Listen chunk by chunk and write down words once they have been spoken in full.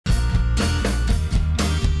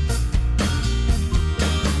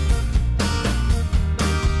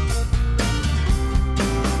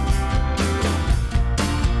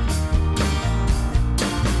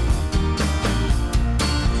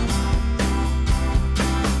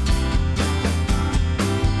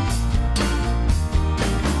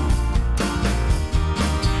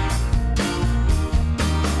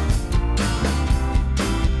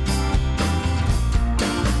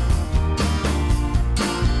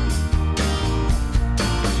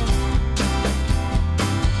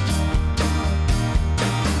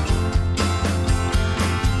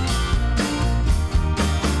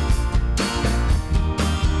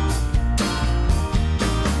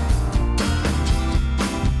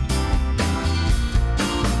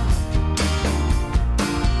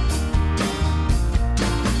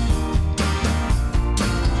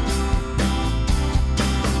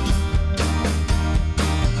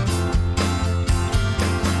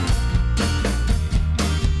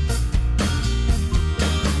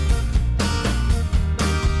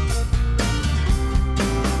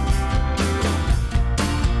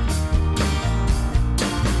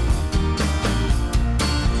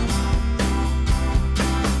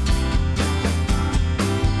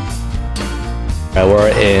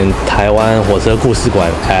We're in Taiwan 火车故事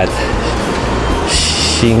馆 at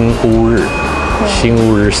新乌日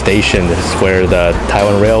Station. This is where the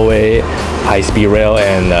Taiwan Railway, high-speed rail,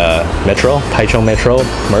 and metro, Taichung Metro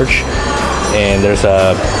merge. And there's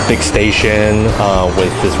a big station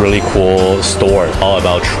with this really cool store all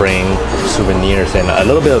about train souvenirs and a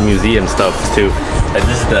little bit of museum stuff too. And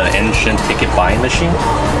this is the ancient ticket buying machine.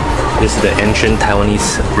 This is the ancient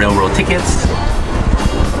Taiwanese railroad tickets.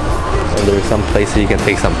 And there's some places you can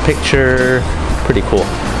take some picture. Pretty cool.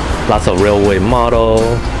 Lots of railway model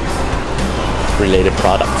related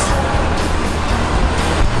products.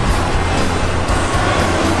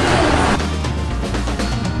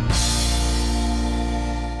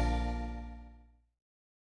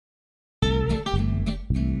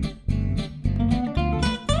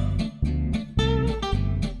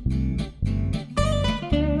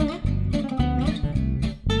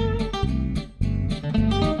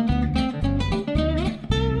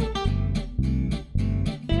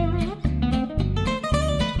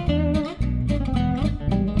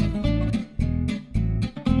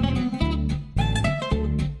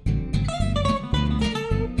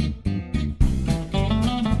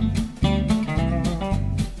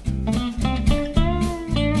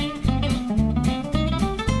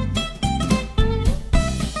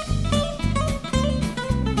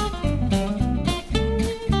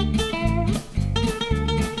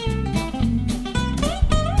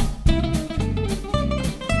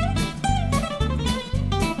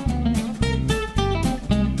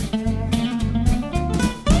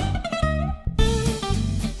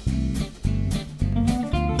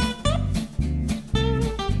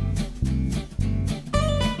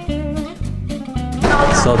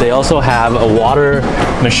 So they also have a water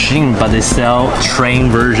machine, but they sell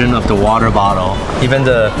train version of the water bottle. Even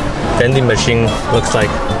the vending machine looks like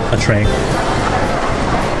a train.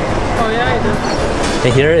 Oh yeah, it does.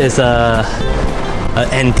 And here is an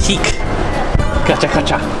antique. Gotcha,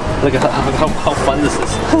 gotcha. Look at how fun this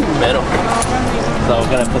is. Metal. So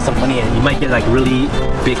we're gonna put some money in. You might get like really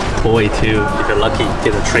big toy too if you're lucky.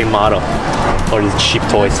 Get a train model or these cheap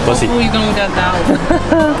toys. We'll see. Oh, you don't get that one.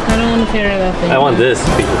 I don't want to carry that thing. I want this.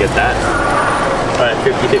 If we can get that. All right,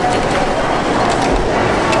 50-50.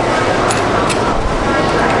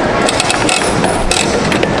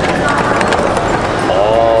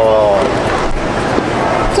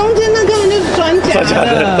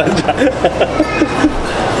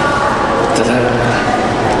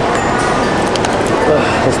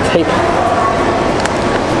 This tape.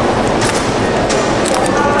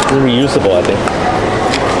 This is reusable, I think.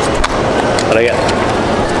 What I get?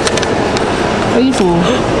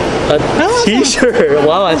 A T-shirt.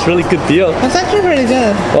 Wow, that's a really good deal. That's actually pretty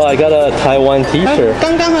good. Well, I got a Taiwan T-shirt.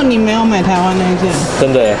 刚刚好你没有买台湾那一件。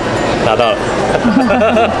真的耶，拿到了。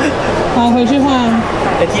好，回去换。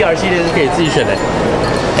TR 系列是可以自己选的。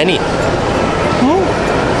Any。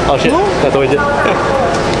哦，shit，再多一件。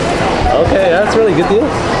Okay, that's a really good deal.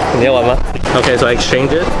 你要玩吗? Okay, so I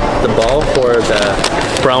exchanged it, the ball for the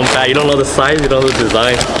brown bag. You don't know the size, you don't know the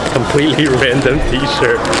design. Completely random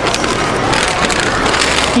T-shirt.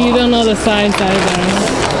 You don't know the size either.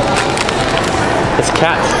 It's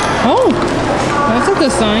cat. Oh, that's a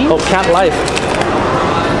good sign. Oh, cat life.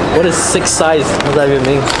 What is 6 size? What does that even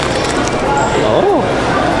mean? Oh,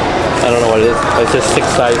 I don't know what it is. It's just 6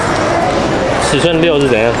 size. 尺寸6是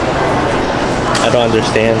怎样? I don't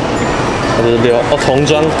understand. 这是6哦，童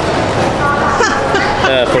装。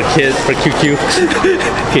for kids, for QQ，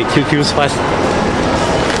 给 QQ 穿。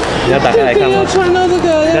你要打开来看吗？穿到这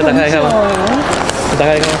个，你要打开来看吗？你打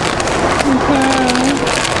开来看吗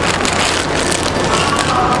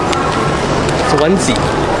？It's a onesie.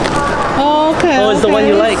 Oh, okay. Oh, it's the one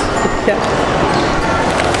you like. Yeah.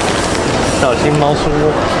 小心猫出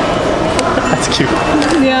没。That's cute.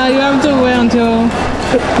 Yeah, you have to wait until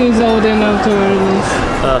he's old enough to wear this.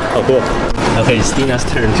 好酷。Okay, it's Tina's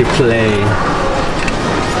turn to play.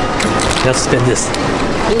 Let's spin this.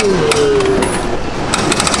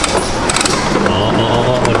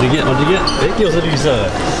 What'd you get? What'd you get? 哎，又是绿色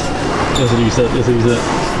的，又是绿色，又是绿色。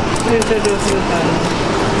绿色就是它。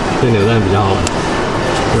这个扭蛋比较好玩，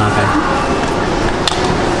拉开。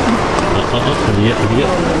What'd you get? What'd you get?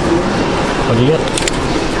 What'd you get?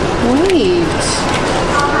 Wait.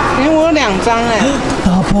 因为我有2张哎。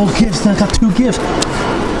Double gifts, I got 2 gifts.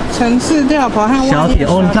 城市吊牌和小铁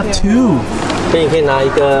only got 2. 所以你可以拿一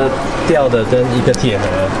个吊的跟一个铁盒。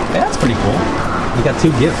哎 ，That's pretty cool. You got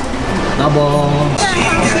 2 gifts. Double.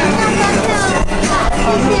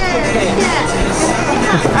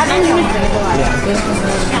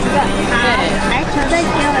 来，球再给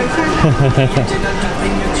我一下。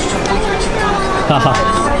哈哈。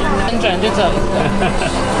翻转就走。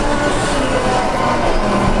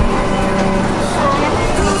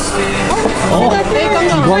哦，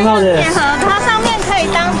极光号的。它上面可以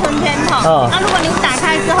当存钱筒，那如果你打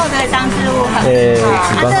开之后可以当置物盒。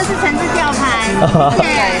那这是橙子吊牌。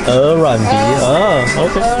鹅软皮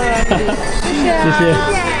，OK。谢谢。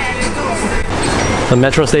The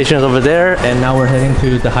metro station is over there, and now we're heading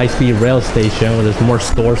to the high-speed rail station where there's more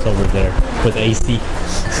stores over there with AC.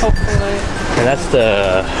 Hopefully. And that's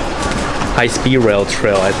the high-speed rail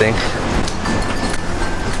trail, I think.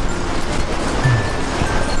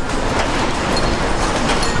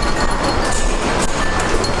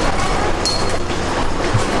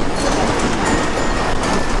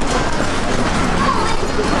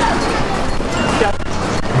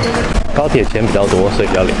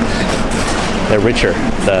 They're richer.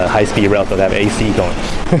 The high-speed rails that have AC going.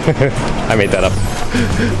 I made that up.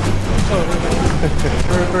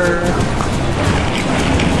 River.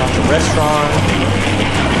 Lots of restaurants.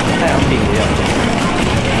 太阳饼一样。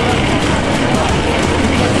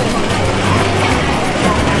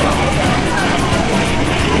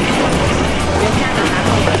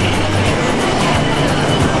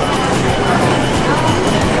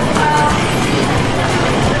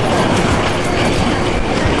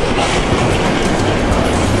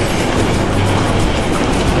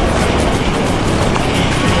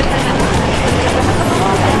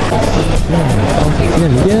那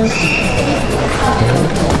边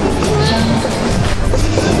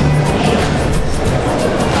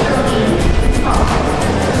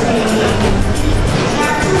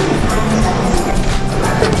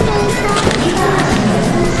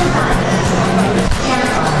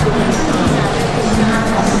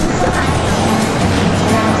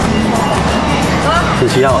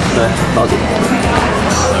，17号，对，到底。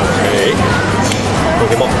OK，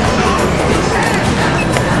 Pokemon。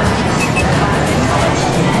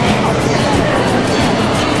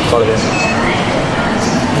到这边。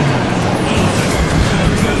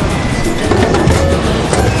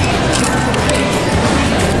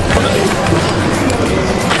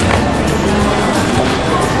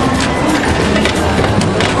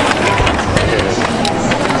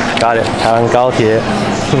Got it. 台湾高铁。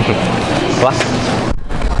好吧。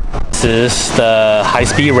This is the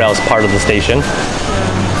high-speed rails part of the station.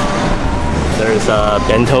 There's a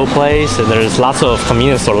bento place, and there's lots of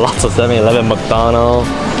convenience stores, lots of 7-Eleven, McDonald's,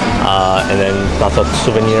 and then lots of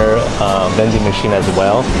souvenir vending machine as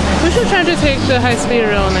well. We should try to take the high-speed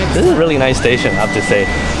rail next. This is a really nice station, I have to say.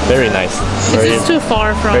 Very nice. It's just too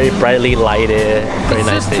far from. Very brightly lighted. Very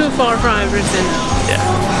nice station. It's just too far from everything. Yeah.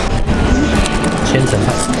 千层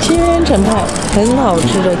派，千层派很好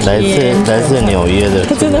吃的，来自纽约的，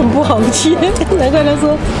它真的很不好切，难怪他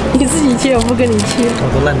说你自己切，我不跟你切，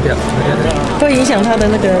都烂掉，会影响它的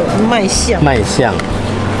那个卖相。卖相。